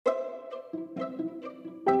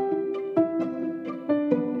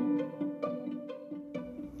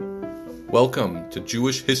Welcome to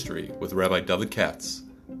Jewish History with Rabbi David Katz,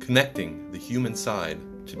 connecting the human side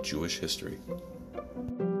to Jewish history.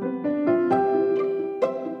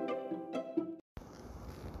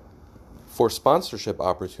 For sponsorship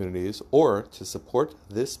opportunities or to support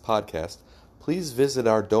this podcast, please visit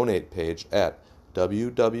our donate page at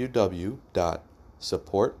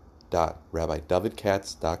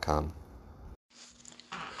www.support.rabbidavidkatz.com.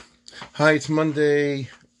 Hi, it's Monday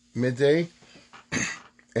midday,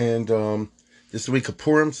 and this week of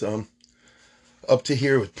Purim, so I'm up to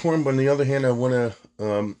here with Purim. But on the other hand, I want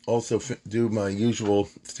to also do my usual,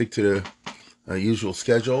 stick to the usual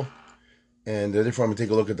schedule, and therefore I'm going to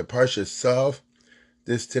take a look at the Parshas Tzav.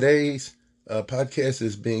 Today's podcast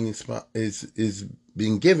is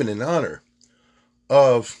being given in honor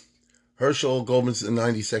of Herschel Goldman's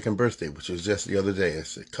 92nd birthday, which was just the other day.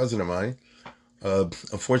 It's a cousin of mine.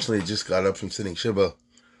 Unfortunately, just got up from sitting Shiva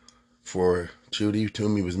for Judy, to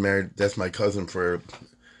whom he was married. That's my cousin for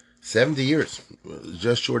 70 years,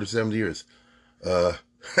 just short of 70 years.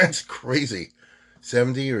 That's crazy.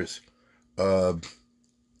 70 years. And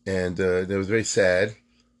that was very sad.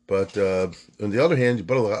 But on the other hand,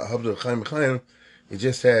 he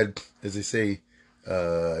just had, as they say,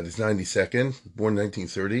 at his 92nd, born in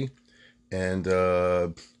 1930. And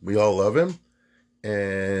we all love him.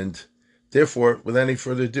 And therefore, without any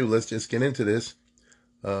further ado, let's just get into this.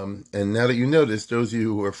 And now that you know this, those of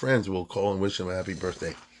you who are friends will call and wish him a happy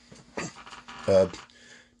birthday.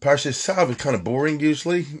 Parshas Tzav is kind of boring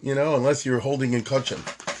usually, unless you're holding in Kachim,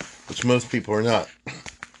 which most people are not.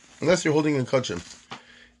 Unless you're holding in Kachim.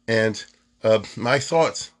 And my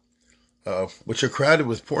thoughts, which are crowded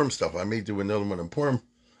with Purim stuff. I may do another one on Purim,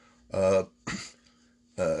 a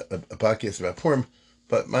podcast about Purim.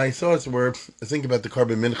 But my thoughts were, I think about the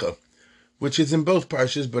Karban Mincha, which is in both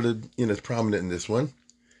parshas, but it's prominent in this one.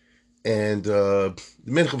 And the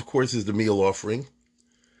mincha, of course, is the meal offering.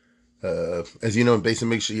 As you know, in Beis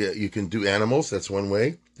Hamikdash, you can do animals. That's one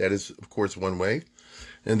way. That is, of course, one way.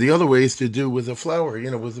 And the other way is to do with a flour,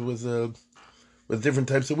 with different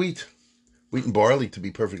types of wheat and barley, to be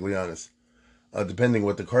perfectly honest, depending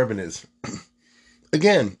what the carbon is.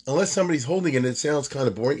 Again, unless somebody's holding it sounds kind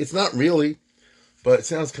of boring. It's not really, but it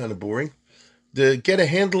sounds kind of boring. To get a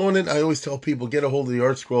handle on it, I always tell people, get a hold of the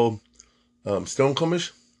Art Scroll Stone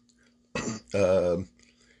Chumash.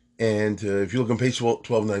 And if you look on page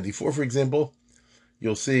 1294, for example,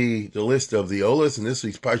 you'll see the list of the Olas, and this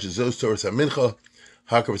week's Parshas Zos, Torah Mincha,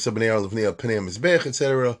 Hakav Sabanei Levnei Pnei Mizbech,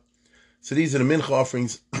 etc. So these are the Mincha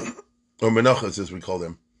offerings, or Menachas as we call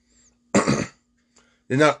them.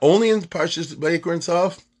 They're not only in Parshas Vayikra and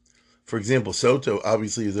Tzav. For example, Soto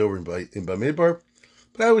obviously is over in Bamidbar,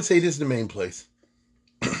 but I would say this is the main place,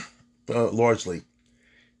 largely.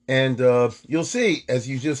 And you'll see, as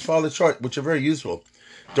you just follow the chart, which are very useful.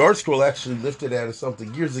 The Art Scroll actually lifted out of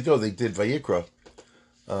something. Years ago, they did Vayikra,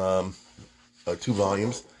 2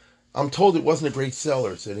 volumes. I'm told it wasn't a great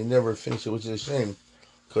seller, so they never finished it, which is a shame,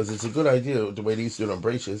 because it's a good idea, the way they used to do it on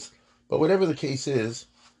Breishis. But whatever the case is,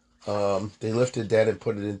 they lifted that and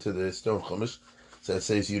put it into the Stone Chumash, so that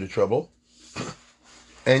saves you the trouble.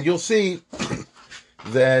 And you'll see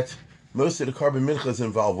that most of the Karban Minchas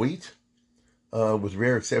involve wheat, with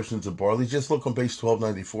rare exceptions of barley. Just look on page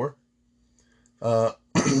 1294.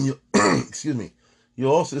 Excuse me.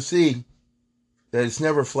 You'll also see that it's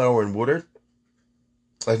never flour and water.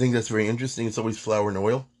 I think that's very interesting. It's always flour and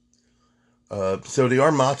oil. So they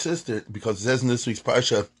are matzahs, because it says in this week's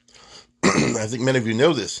parsha, I think many of you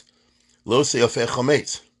know this, lo se'afeh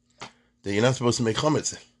chametz, that you're not supposed to make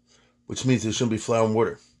chametz, which means there shouldn't be flour and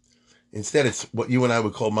water. Instead, it's what you and I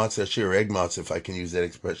would call matzah shir, egg matzah, if I can use that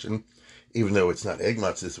expression, even though it's not egg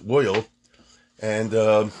matzah, it's oil. And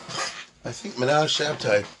I think Menashe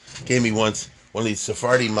Shabtai gave me once one of these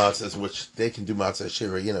Sephardi matzahs, which they can do matzah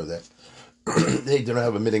shira, you know that. They don't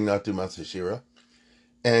have a midding not do matzah shira.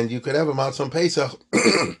 And you could have a matzah on Pesach,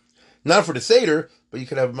 not for the Seder, but you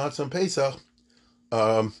could have a matzah on Pesach,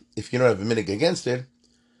 if you don't have a midding against it.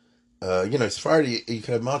 Sephardi, you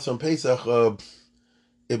could have matzah on Pesach,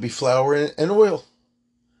 it'd be flour and oil.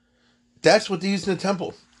 That's what they used in the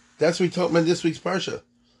temple. That's what we talked about in this week's parsha.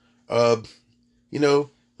 Comes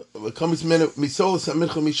misolas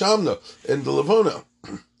mincha mishamna and the levona.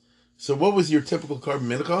 So what was your typical Karban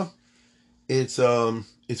Mincha? It's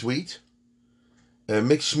wheat,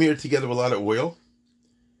 mixed smeared together with a lot of oil,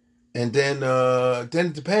 and then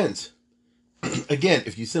it depends. Again,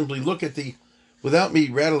 if you simply look at without me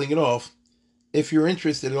rattling it off, if you're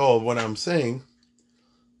interested at all in what I'm saying,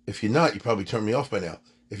 if you're not, you probably turned me off by now.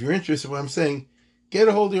 If you're interested in what I'm saying, get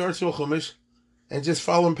a hold of the Artsville Chumash and just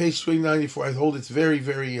follow on page 394. I hold it's very,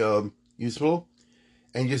 very useful.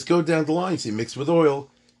 And you just go down the line. See, mixed with oil.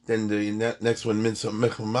 Then the next one,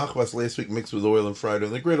 machmas, last week, mixed with oil and fried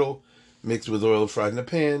on the griddle. Mixed with oil and fried in a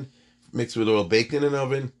pan. Mixed with oil baked in an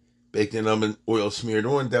oven. Baked in an oven, oil smeared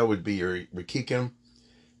on. That would be your kikim.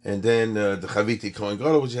 And then the chaviti kohen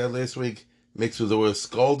gadol, which you had last week, mixed with oil,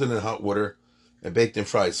 scalded in hot water, and baked and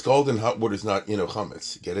fried. Scalded in hot water is not,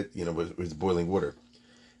 chametz. Get it? With boiling water.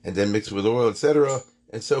 And then mixed with oil, etc.,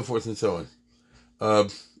 and so forth and so on.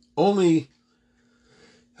 Only,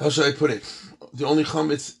 how should I put it? The only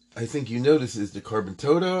chametz I think you notice is the carbon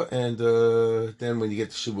toda, and then when you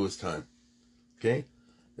get to Shavuos time. Okay?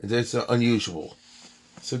 That's unusual.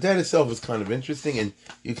 So that itself is kind of interesting, and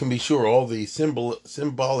you can be sure all the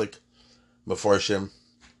symbolic mafarshim,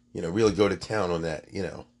 really go to town on that,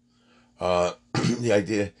 the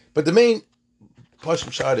idea. But the main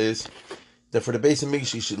pashut shot is that for the Beis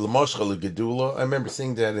Hamikdash, you should l'mashcha l'gedula. I remember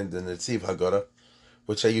seeing that in the Netziv Haggadah,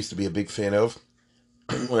 which I used to be a big fan of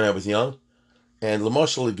when I was young. And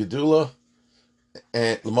l'mashcha l'gedula,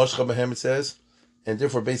 and l'mashcha b'hem it says, and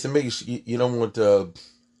therefore Beis Hamikdash, you don't want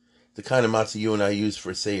the kind of matzah you and I use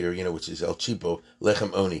for Seder, which is El Chipo,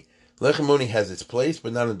 Lechem Oni. Lechem Oni has its place,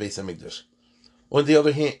 but not in Beis Hamikdash. On the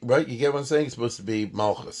other hand, right, you get what I'm saying? It's supposed to be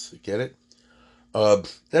Malchus. You get it?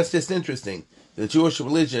 That's just interesting. The Jewish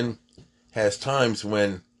religion has times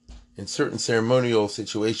when, in certain ceremonial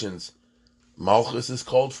situations, Malchus is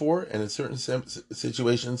called for, and in certain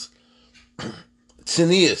situations,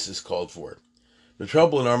 Tznius is called for. The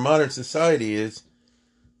trouble in our modern society is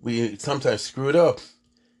we sometimes screw it up,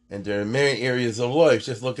 and there are many areas of life.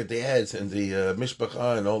 Just look at the ads and the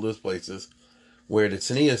Mishpacha and all those places where the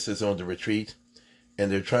Tznius is on the retreat,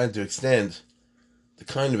 and they're trying to extend the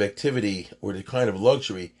kind of activity or the kind of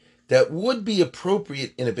luxury that would be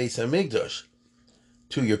appropriate in a Beis Hamikdash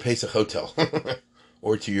to your Pesach hotel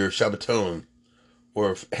or to your Shabbaton,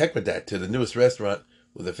 or heck with that, to the newest restaurant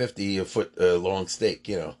with a 50-foot long steak,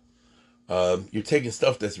 You're taking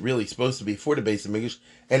stuff that's really supposed to be for the Beis Hamikdash,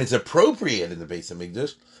 and it's appropriate in the Beis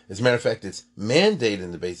Hamikdash. As a matter of fact, it's mandated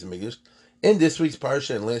in the Beis Hamikdash in this week's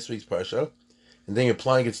Parsha and last week's Parsha, and then you're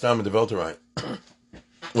applying it to the Velterine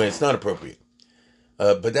when it's not appropriate.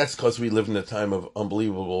 But that's because we live in a time of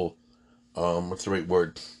unbelievable,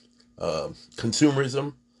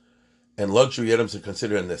 consumerism, and luxury items are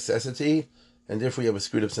considered a necessity, and therefore you have a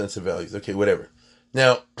screwed up sense of values. Okay, whatever.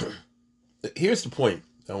 Now, here's the point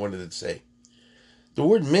I wanted to say. The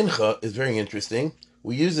word mincha is very interesting.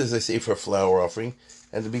 We use it, as I say, for a flower offering,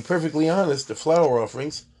 and to be perfectly honest, the flower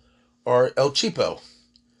offerings are el cheapo.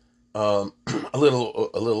 A little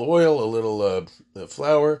oil, a little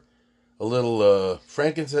flour, a little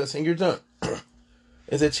frankincense, and you're done.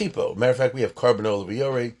 It's a cheapo. Matter of fact, we have carbonol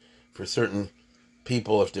viore for certain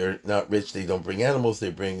people. If they're not rich, they don't bring animals.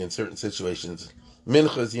 They bring, in certain situations,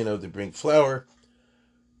 minchas. They bring flour.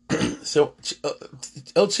 So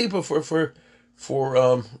el cheapo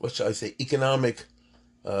for what shall I say, economic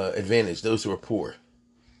advantage. Those who are poor,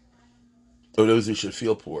 or those who should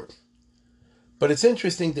feel poor. But it's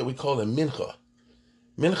interesting that we call them mincha.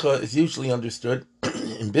 Mincha is usually understood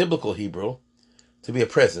in biblical Hebrew to be a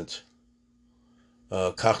present.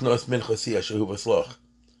 Kachnos mincha siya shehu v'sloch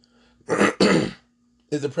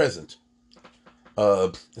is a present.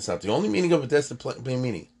 It's not the only meaning of it, that's the main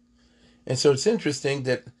meaning. And so it's interesting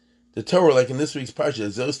that the Torah, like in this week's Parsha,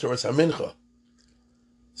 is Zos Torah's HaMincha.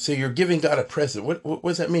 So you're giving God a present. What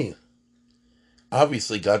does that mean?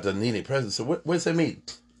 Obviously, God doesn't need a present. So what does that mean?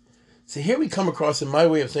 So here we come across, in my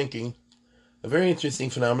way of thinking, a very interesting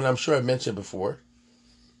phenomenon I'm sure I've mentioned before.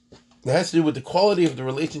 That has to do with the quality of the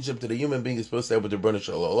relationship that a human being is supposed to have with the Rebbeinu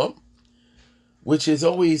Shalom, which is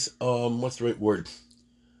always,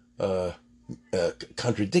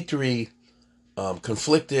 contradictory,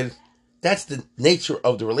 conflicted. That's the nature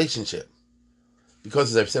of the relationship.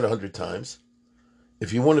 Because, as I've said 100 times,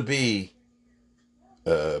 if you want to be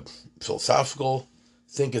philosophical,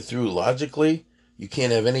 think it through logically, you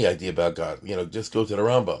can't have any idea about God. Just go to the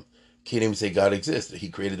Rambam. Can't even say God exists. He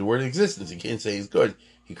created the word existence. You can't say he's good.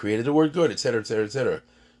 He created the word good, etc., etc., etc.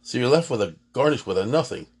 So you're left with garnished with a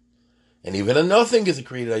nothing. And even a nothing is a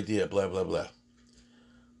created idea, blah, blah, blah.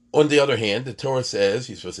 On the other hand, the Torah says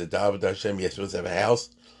you're supposed to daven to Hashem. You're supposed to have a house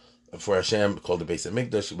for Hashem called the Beis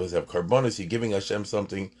Hamikdash. You're supposed to have karbonos. You're giving Hashem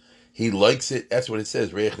something. He likes it. That's what it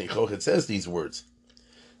says. Reich Nichoch. It says these words.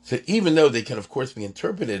 So even though they can, of course, be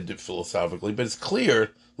interpreted philosophically, but it's clear,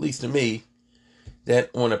 at least to me, that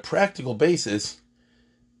on a practical basis,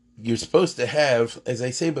 you're supposed to have, as I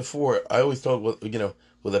say before, I always talk,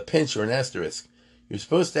 with a pinch or an asterisk. You're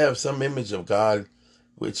supposed to have some image of God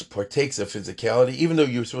which partakes of physicality, even though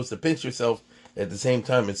you're supposed to pinch yourself at the same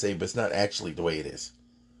time and say, but it's not actually the way it is.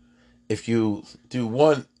 If you do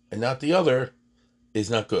one and not the other,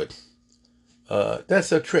 it's not good.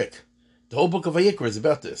 That's a trick. The whole book of Vayikra is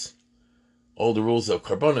about this. All the rules of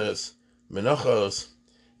Karbonos, Menachos,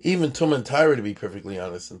 even Tum and Tyra, to be perfectly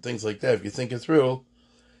honest, and things like that. If you think it through,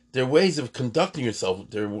 there are ways of conducting yourself.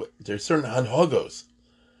 There are certain hanhagos,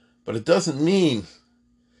 but it doesn't mean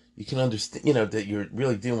you can understand, that you're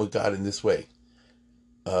really dealing with God in this way.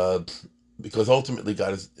 Because ultimately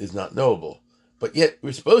God is not knowable. But yet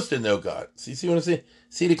we're supposed to know God. So you see what I'm saying?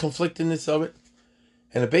 See the conflictedness of it?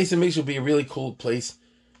 And the Beis HaMikdash will be a really cool place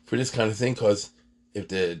for this kind of thing, because if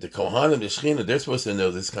the Kohanim, the Shekhinah, they're supposed to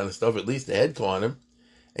know this kind of stuff, at least the head Kohanim,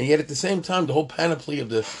 and yet at the same time, the whole panoply of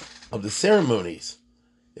the ceremonies,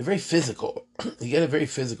 they're very physical. You get it very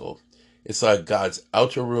physical. It's like God's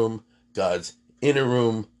outer room, God's inner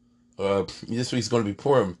room. This week's going to be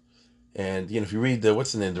Purim. And, if you read the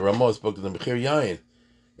Ramah's book of the Mechir Yayin,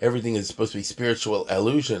 everything is supposed to be spiritual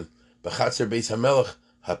illusion. B'chatzer Beis HaMelech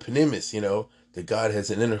HaPnimis, that God has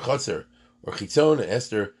an inner chatzer. Or Chitzon,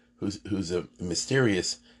 Esther, who's a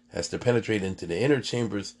mysterious, has to penetrate into the inner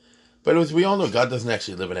chambers. But as we all know, God doesn't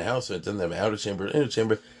actually live in a house, so it doesn't have an outer chamber, inner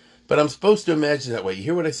chamber. But I'm supposed to imagine that way. You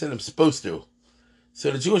hear what I said? I'm supposed to. So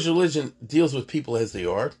the Jewish religion deals with people as they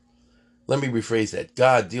are. Let me rephrase that.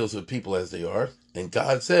 God deals with people as they are. And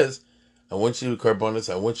God says, I want you to do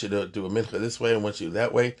Karbonos, I want you to do a mincha this way, I want you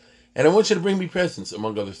that way, and I want you to bring me presents,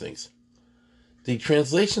 among other things. The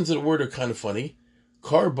translations of the word are kind of funny.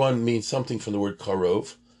 Karbon means something from the word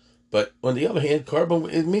karov, but on the other hand, karbon,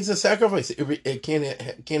 it means a sacrifice. It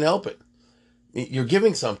can't help it. You're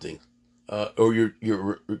giving something, or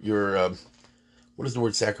you're what does the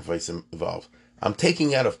word sacrifice involve? I'm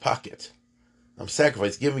taking out of pocket. I'm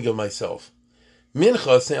sacrifice, giving of myself.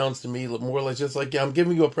 Mincha sounds to me more like just like, I'm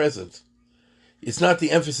giving you a present. It's not the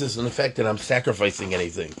emphasis on the fact that I'm sacrificing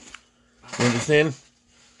anything. You understand?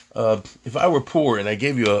 If I were poor and I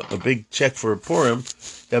gave you a big check for Purim,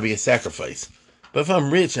 that'd be a sacrifice. But if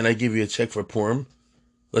I'm rich and I give you a check for Purim,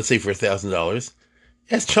 let's say for $1,000,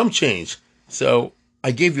 that's chump change. So I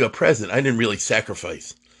gave you a present. I didn't really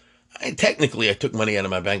sacrifice. Technically, I took money out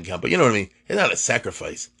of my bank account, but you know what I mean? It's not a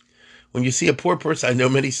sacrifice. When you see a poor person, I know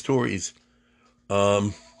many stories.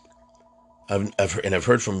 I've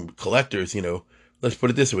heard from collectors, let's put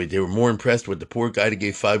it this way. They were more impressed with the poor guy that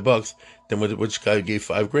gave $5 than with the rich guy who gave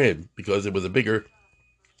 $5,000, because it was a bigger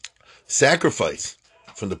sacrifice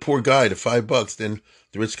from the poor guy to $5 than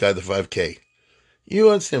the rich guy the $5,000. You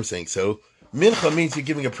understand what I'm saying? So mincha means you're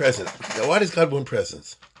giving a present. Now, why does God want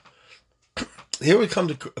presents? Here we come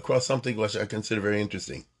across something which I consider very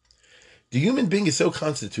interesting. The human being is so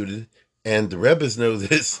constituted, and the Rebbes know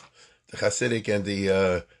this, the Hasidic and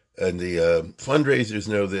the fundraisers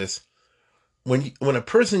know this. When a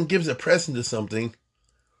person gives a present to something,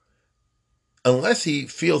 unless he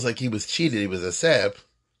feels like he was cheated, he was a sap,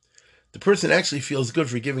 the person actually feels good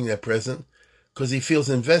for giving that present because he feels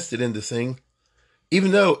invested in the thing,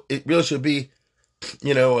 even though it really should be,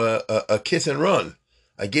 a kiss and run.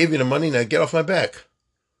 I gave you the money, now get off my back.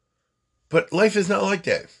 But life is not like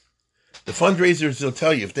that. The fundraisers will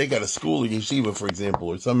tell you, if they got a school or yeshiva, for example,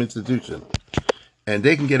 or some institution, and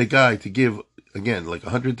they can get a guy to give, again, like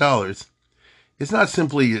 $100, it's not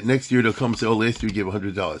simply that next year they'll come and say, last year you gave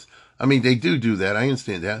 $100. I mean, they do that. I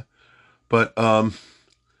understand that. But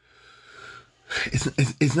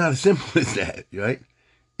it's not as simple as that, right?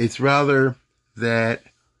 It's rather that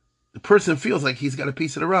the person feels like he's got a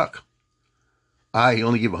piece of the rock. I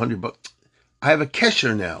only give $100. I have a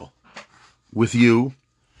kesher now with you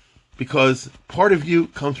because part of you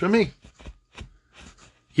comes from me.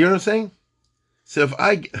 You know what I'm saying? So if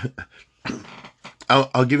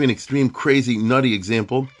I'll give you an extreme, crazy, nutty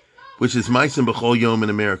example, which is Ma'asim B'chol Yom in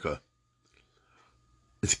America.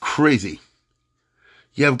 It's crazy.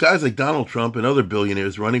 You have guys like Donald Trump and other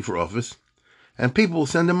billionaires running for office, and people will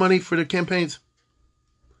send them money for their campaigns.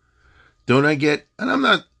 Don't I get, and I'm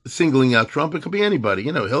not singling out Trump, it could be anybody.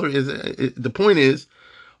 Hillary is, the point is,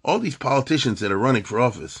 all these politicians that are running for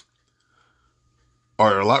office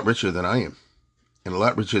are a lot richer than I am, and a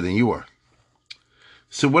lot richer than you are.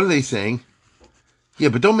 So what are they saying? Yeah,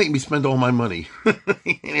 but don't make me spend all my money.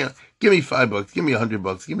 Give me $5, give me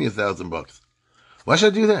 $100, give me $1,000. Why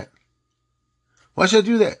should I do that? Why should I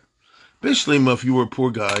do that? Bishlima, if you were a poor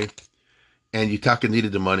guy and you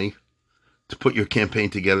needed the money to put your campaign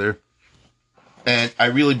together, and I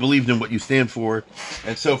really believed in what you stand for,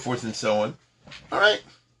 and so forth and so on. All right.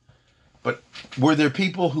 But were there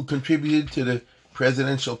people who contributed to the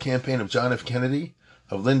presidential campaign of John F. Kennedy,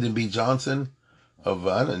 of Lyndon B. Johnson, of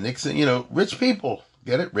Nixon, rich people?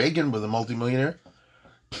 Get it? Reagan was a multimillionaire.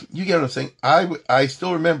 You get what I'm saying? I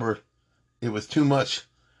still remember it was too much.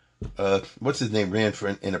 What's his name ran for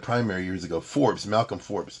in a primary years ago? Forbes, Malcolm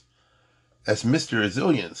Forbes. That's Mr.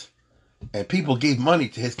 Zillions. And people gave money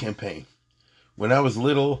to his campaign. When I was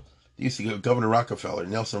little, they used to go Governor Rockefeller,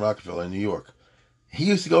 Nelson Rockefeller in New York. He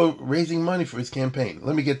used to go raising money for his campaign.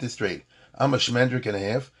 Let me get this straight. I'm a schmendrick and a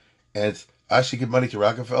half, and I should give money to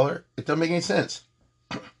Rockefeller? It doesn't make any sense.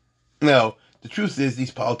 Now, the truth is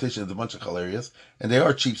these politicians are a bunch of hilarious, and they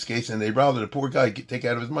are cheapskates, and they'd rather the poor guy take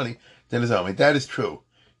out of his money than his own. I mean, that is true.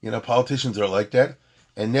 You know, politicians are like that,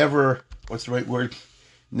 and never, what's the right word?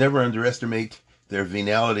 Never underestimate their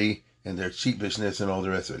venality and their cheapishness and all the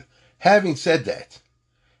rest of it. Having said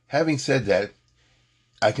that,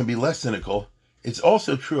 I can be less cynical. It's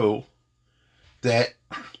also true that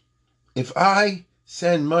if I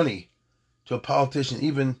send money to a politician,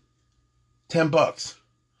 even $10,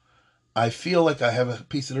 I feel like I have a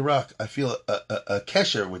piece of the rock. I feel a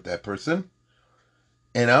kesher with that person,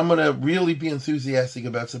 and I'm going to really be enthusiastic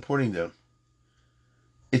about supporting them.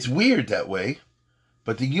 It's weird that way,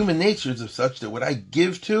 but the human nature is of such that what I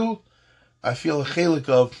give to, I feel a chelik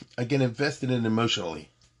of, I get invested in emotionally.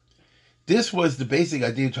 This was the basic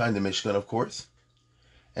idea behind the Mishkan, of course,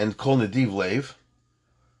 and Kol Nadiv Lev,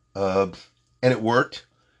 and it worked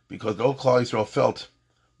because the old Klal Yisrael felt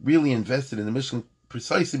really invested in the Mishkan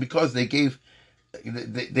precisely because they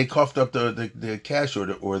coughed up the cash or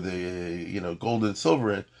the gold and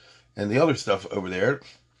silver and the other stuff over there,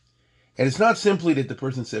 and it's not simply that the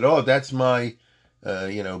person said, "Oh, that's my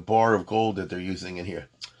bar of gold that they're using in here."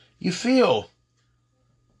 You feel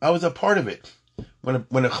I was a part of it. When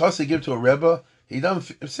a chassid give to a rebbe, he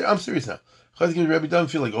doesn't. I'm serious now. Chassid gives to a rebbe, he doesn't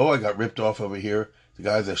feel like, oh, I got ripped off over here. The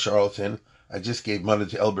guy's a charlatan. I just gave money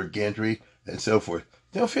to Elbert Gantry and so forth.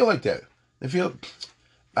 They don't feel like that. They feel,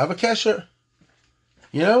 I have a kesher.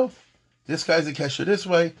 You know, this guy's a kesher this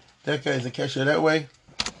way. That guy's a kesher that way.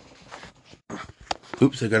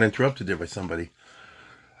 Oops, I got interrupted there by somebody.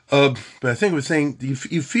 But I think I was saying, you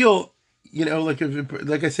feel, like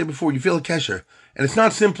I said before, you feel a kesher. And it's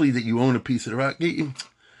not simply that you own a piece of the rock.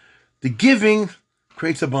 The giving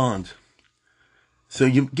creates a bond. So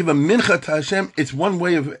you give a mincha to Hashem, it's one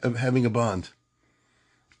way of having a bond.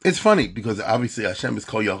 It's funny, because obviously Hashem is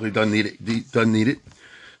Kol Yachid, doesn't need it.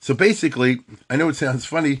 So basically, I know it sounds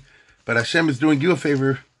funny, but Hashem is doing you a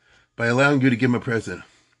favor by allowing you to give him a present.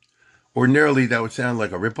 Ordinarily, that would sound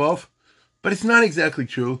like a ripoff, but it's not exactly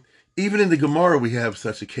true. Even in the Gemara, we have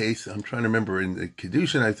such a case. I'm trying to remember in the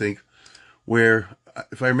Kedushin, I think, where,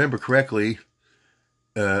 if I remember correctly,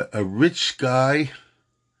 a rich guy,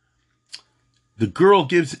 the girl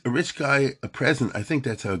gives a rich guy a present. I think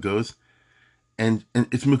that's how it goes. And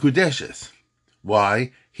it's Mekudeshes.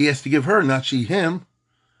 Why? He has to give her, not she him.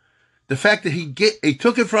 The fact that he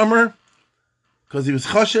took it from her because he was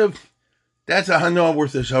chashav, that's a hana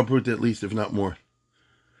worth a shabrut at least, if not more.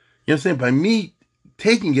 You know what I'm saying? By me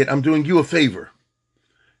taking it, I'm doing you a favor.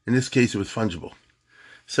 In this case, it was fungible.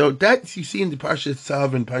 So that you see in the Parshat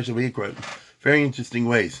Tzav and Parshat Vayikra, very interesting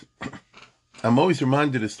ways. I'm always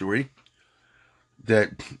reminded of a story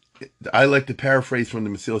that I like to paraphrase from the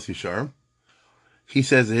Mesilas Yesharim. He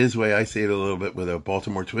says it his way, I say it a little bit with a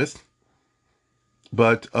Baltimore twist.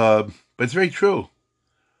 But it's very true.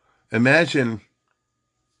 Imagine,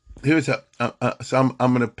 so I'm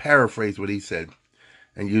going to paraphrase what he said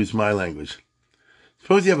and use my language.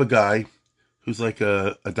 Suppose you have a guy who's like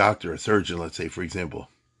a doctor, a surgeon, let's say, for example.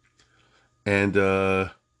 And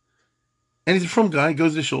he's a frum guy, he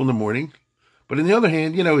goes to shul in the morning. But on the other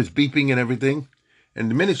hand, he's beeping and everything. And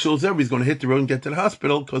the minute shul's over, he's going to hit the road and get to the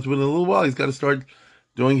hospital, because within a little while, he's got to start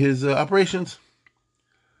doing his operations.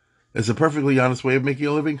 It's a perfectly honest way of making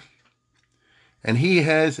a living. And he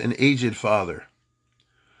has an aged father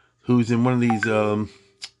who's in one of these, I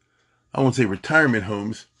won't say retirement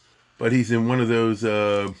homes, but he's in one of those,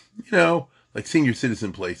 like senior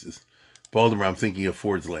citizen places. Baltimore, I'm thinking of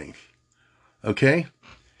Ford's Lane. Okay?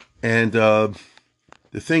 And the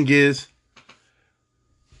thing is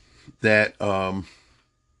that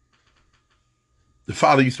the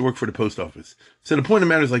father used to work for the post office. So the point of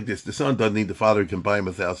the matter is like this. The son doesn't need the father. He can buy him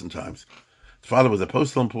 1,000 times. The father was a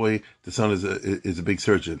postal employee. The son is a big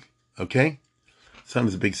surgeon. Okay? The son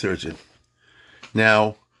is a big surgeon.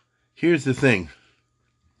 Now, here's the thing.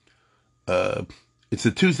 It's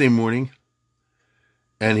a Tuesday morning,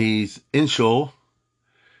 and he's in shul,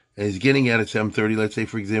 and he's getting out at 7:30, let's say,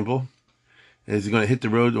 for example, and he's going to hit the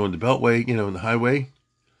road on the beltway, on the highway,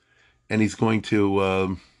 and he's going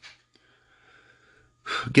to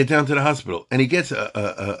get down to the hospital. And he gets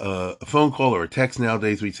a phone call or a text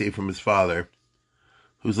nowadays, we'd say, from his father,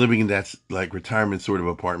 who's living in that like retirement sort of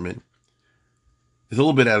apartment, is a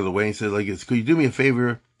little bit out of the way and says, like, could you do me a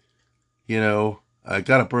favor? I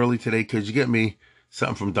got up early today. Could you get me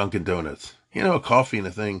something from Dunkin' Donuts? A coffee and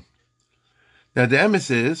a thing. Now, the emes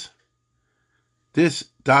is, this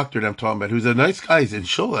doctor that I'm talking about, who's a nice guy, he's in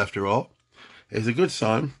shul after all, is a good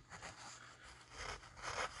son,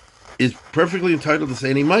 is perfectly entitled to say,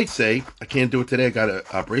 and he might say, I can't do it today, I got an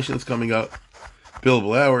operation that's coming up,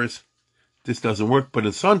 billable hours, this doesn't work, but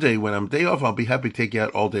on Sunday, when I'm day off, I'll be happy to take you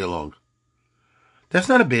out all day long. That's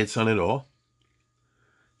not a bad son at all.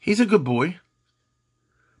 He's a good boy.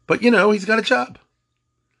 But, he's got a job.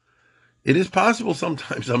 It is possible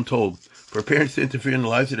sometimes, I'm told, for parents to interfere in the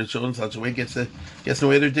lives of their children in such a way it gets in the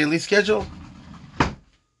way of their daily schedule.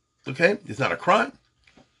 Okay? It's not a crime.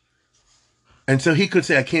 And so he could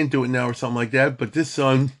say, I can't do it now or something like that, but this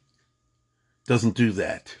son doesn't do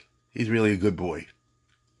that. He's really a good boy.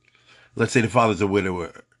 Let's say the father's a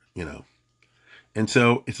widower, And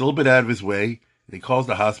so it's a little bit out of his way, and he calls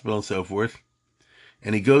the hospital and so forth,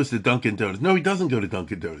 and he goes to Dunkin' Donuts. No, he doesn't go to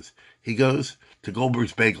Dunkin' Donuts. He goes to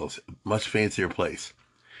Goldberg's Bagels, a much fancier place.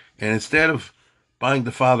 And instead of buying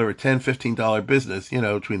the father a $10, $15 business,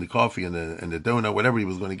 between the coffee and the donut, whatever he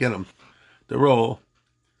was going to get him, the roll,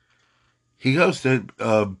 he goes to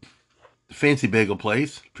the fancy bagel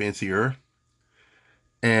place, fancier,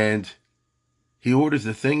 and he orders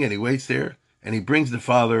the thing and he waits there and he brings the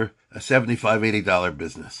father a $75, $80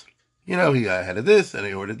 business. He had this and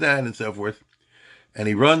he ordered that and so forth. And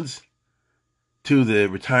he runs to the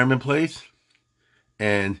retirement place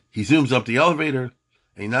and he zooms up the elevator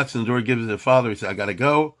and he knocks on the door, gives it to the father. He says, I got to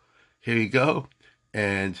go. Here you go.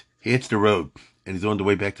 And he hits the road and he's on the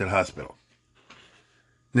way back to the hospital.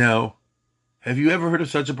 Now, have you ever heard of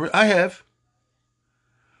such a person? I have.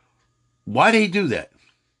 Why did he do that?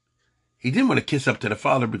 He didn't want to kiss up to the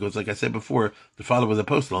father because, like I said before, the father was a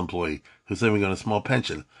postal employee who's living on a small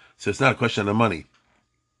pension. So it's not a question of money.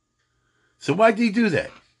 So why did he do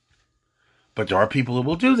that? But there are people who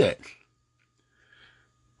will do that.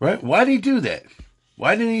 Right? Why did he do that?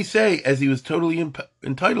 Why didn't he say, as he was totally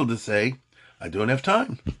entitled to say, I don't have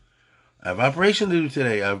time. I have operation to do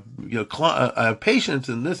today. I have patients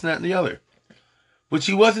and this and that and the other. Which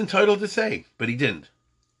he was entitled to say, but he didn't.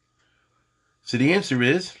 So the answer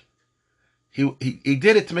is, he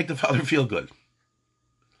did it to make the father feel good.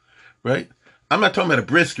 Right? I'm not talking about a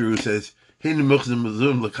brisker who says, I'm not talking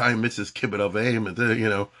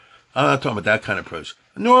about that kind of approach.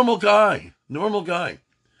 A normal guy.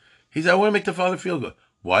 He said, I want to make the father feel good.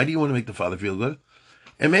 Why do you want to make the father feel good?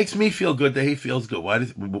 It makes me feel good that he feels good. Why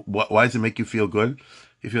does it make you feel good?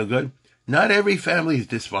 You feel good? Not every family is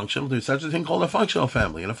dysfunctional. There's such a thing called a functional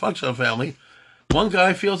family. In a functional family, one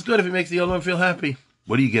guy feels good if he makes the other one feel happy.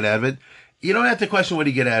 What do you get out of it? You don't have to question what do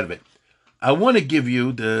you get out of it. I want to give you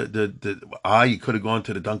you could have gone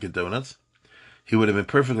to the Dunkin' Donuts. He would have been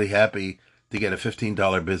perfectly happy to get a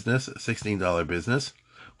 $15 business, a $16 business.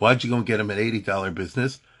 Why'd you go and get him an $80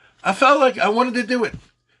 business? I felt like I wanted to do it.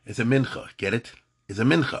 It's a mincha. Get it? It's a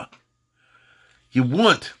mincha.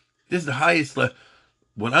 This is the highest level.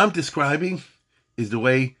 What I'm describing is the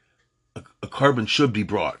way a carbon should be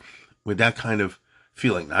brought with that kind of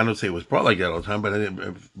feeling. I don't say it was brought like that all the time, but I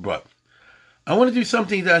didn't brought. I want to do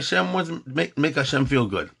something that Hashem wants to make Hashem feel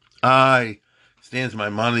good. I stands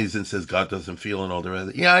Maimonides and says God doesn't feel and all the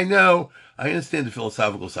rest. Yeah, I know. I understand the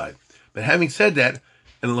philosophical side. But having said that,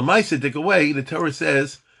 in Lamaisa Dik away, the Torah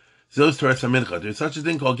says, Zos Torah Mincha. There's such a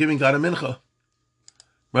thing called giving God a mincha.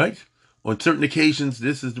 Right? On certain occasions,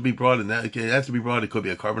 this is to be brought, and that has to be brought. It could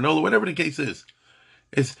be a carbanola, whatever the case is.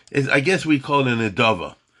 I guess we call it an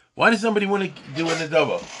adava. Why does somebody want to do an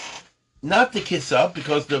adava? Not to kiss up,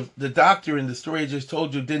 because the doctor in the story I just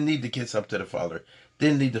told you didn't need to kiss up to the father.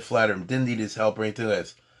 Didn't need to flatter him. Didn't need his help or anything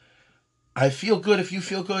else. I feel good if you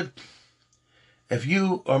feel good. If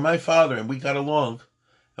you are my father and we got along,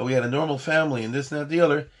 and we had a normal family and this and that and the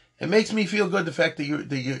other, it makes me feel good the fact that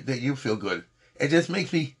you feel good. It just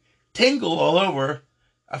makes me tingle all over.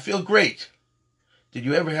 I feel great. Did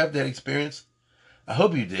you ever have that experience? I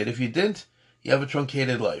hope you did. If you didn't, you have a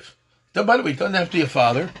truncated life. So, by the way, it doesn't have to be a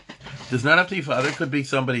father. It does not have to be a father. It could be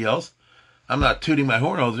somebody else. I'm not tooting my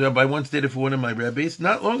horn all the time, but I once did it for one of my rabbis.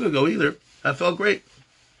 Not long ago either. I felt great.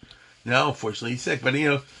 Now, unfortunately, he's sick. But,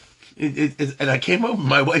 and I came home,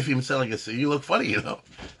 my wife even said, like, I said, you look funny,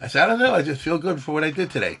 I said, I don't know. I just feel good for what I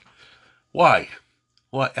did today. Why?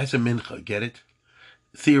 That's a mincha. Get it?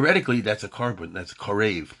 Theoretically, that's a carbon. That's a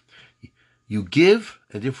karev. You give,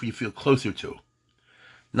 and therefore you feel closer to.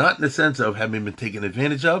 Not in the sense of having been taken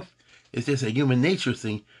advantage of. It's just a human nature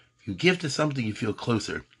thing. You give to something, you feel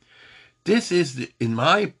closer. This is, in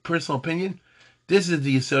my personal opinion, This is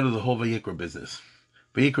the yesod of the whole Vayikra business.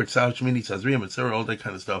 Vayikra Tzav, Shmini, Tzazriya, Mitzvah, all that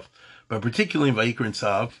kind of stuff. But particularly in Vayikra and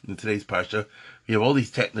Tzav, in today's Parsha, we have all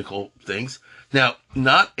these technical things. Now,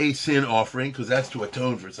 not a sin offering, because that's to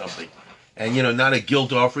atone for something. And, not a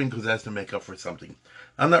guilt offering, because that's to make up for something.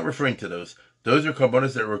 I'm not referring to those. Those are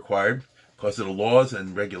korbanos that are required because of the laws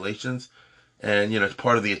and regulations. And, it's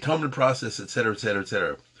part of the atonement process, etc., etc.,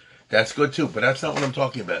 etc. That's good too, but that's not what I'm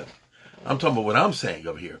talking about. I'm talking about what I'm saying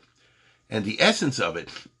over here. And the essence of it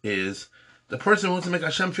is the person who wants to make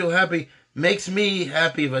Hashem feel happy makes me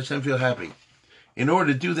happy if Hashem feel happy. In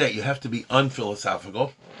order to do that, you have to be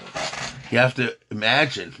unphilosophical. You have to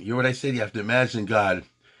imagine, you hear what I said? You have to imagine God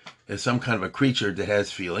as some kind of a creature that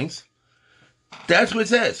has feelings. That's what it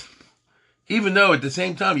says. Even though at the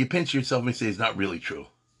same time you pinch yourself and say it's not really true.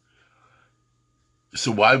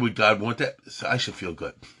 So why would God want that? So I should feel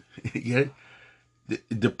good. You know?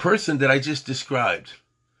 The person that I just described,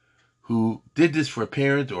 who did this for a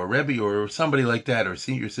parent or a rebbe or somebody like that, or a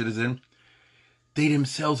senior citizen, they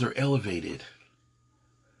themselves are elevated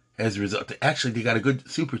as a result. Actually, they got a good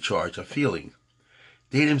supercharge, a feeling.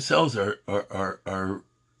 They themselves are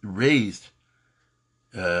raised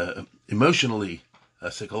emotionally,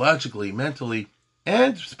 psychologically, mentally,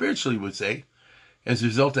 and spiritually, would say, as a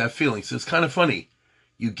result of that feeling. So it's kind of funny.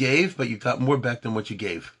 You gave, but you got more back than what you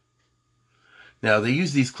gave. Now, they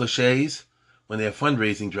use these cliches when they have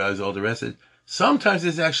fundraising drives, all the rest of it. Sometimes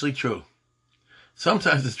it's actually true.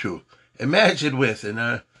 Sometimes it's true. Imagine with, and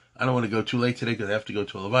I don't want to go too late today because I have to go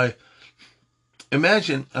to a Levi.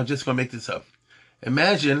 Imagine, I'm just going to make this up.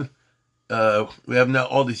 Imagine we have now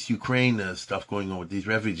all this Ukraine stuff going on with these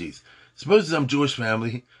refugees. Suppose some Jewish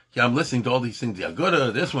family, I'm listening to all these things,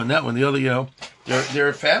 Yaguda, this one, that one, the other, there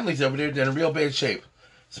are families over there that are in real bad shape.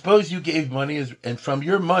 Suppose you gave money, and from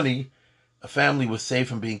your money, a family was saved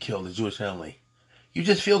from being killed, a Jewish family. You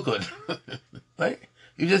just feel good, right?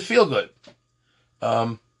 You just feel good.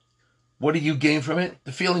 What do you gain from it?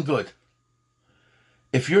 The feeling good.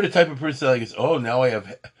 If you're the type of person that goes, oh, now I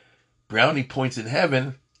have brownie points in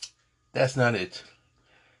heaven, that's not it.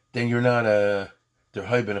 Then you're not a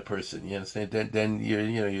derhibin person. You understand? Then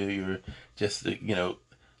you're just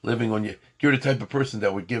living on your. You're the type of person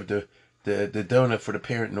that would give the donut for the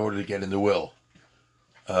parent in order to get in the will.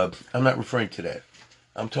 I'm not referring to that.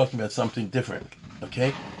 I'm talking about something different.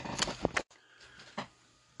 Okay.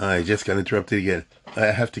 I just got interrupted again. I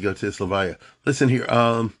have to go to this Levaya. Listen here.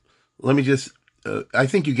 Let me just. I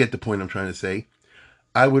think you get the point I'm trying to say.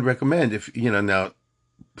 I would recommend if now.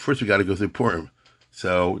 First, we got to go through Purim.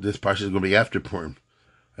 So this parsha is going to be after Purim,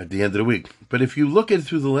 at the end of the week. But if you look at it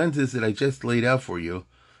through the lenses that I just laid out for you,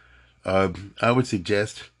 I would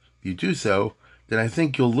suggest you do so. Then I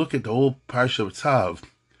think you'll look at the whole parsha of Tzav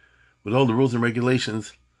with all the rules and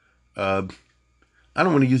regulations. I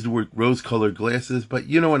don't want to use the word rose-colored glasses, but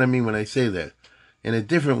you know what I mean when I say that. In a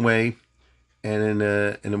different way, and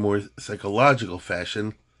in a more psychological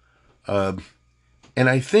fashion. And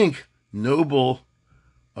I think noble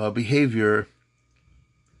behavior,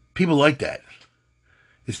 people like that.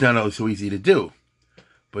 It's not always so easy to do.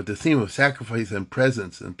 But the theme of sacrifice and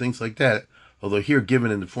presence and things like that, although here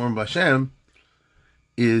given in the form of Hashem,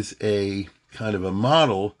 is a kind of a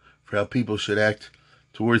model for how people should act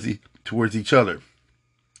towards each other.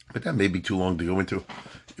 But that may be too long to go into.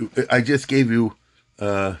 I just gave you,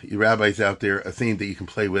 you rabbis out there, a theme that you can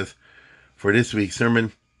play with for this week's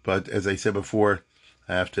sermon. But as I said before,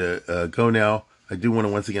 I have to go now. I do want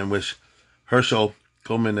to once again wish Herschel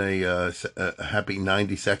Coleman a happy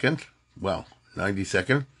 92nd. Well,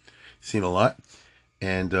 92nd. Seen a lot.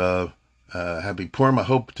 And happy Purim. I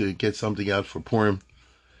hope to get something out for Purim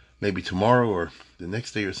maybe tomorrow or the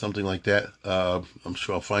next day or something like that. I'm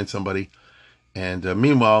sure I'll find somebody. And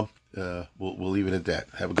meanwhile, we'll leave it at that.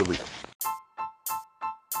 Have a good week.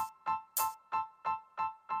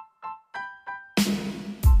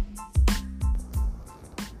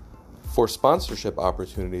 For sponsorship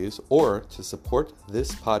opportunities or to support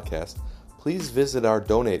this podcast, please visit our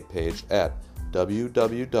donate page at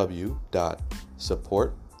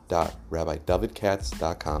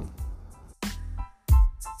www.support.rabbidavidkatz.com.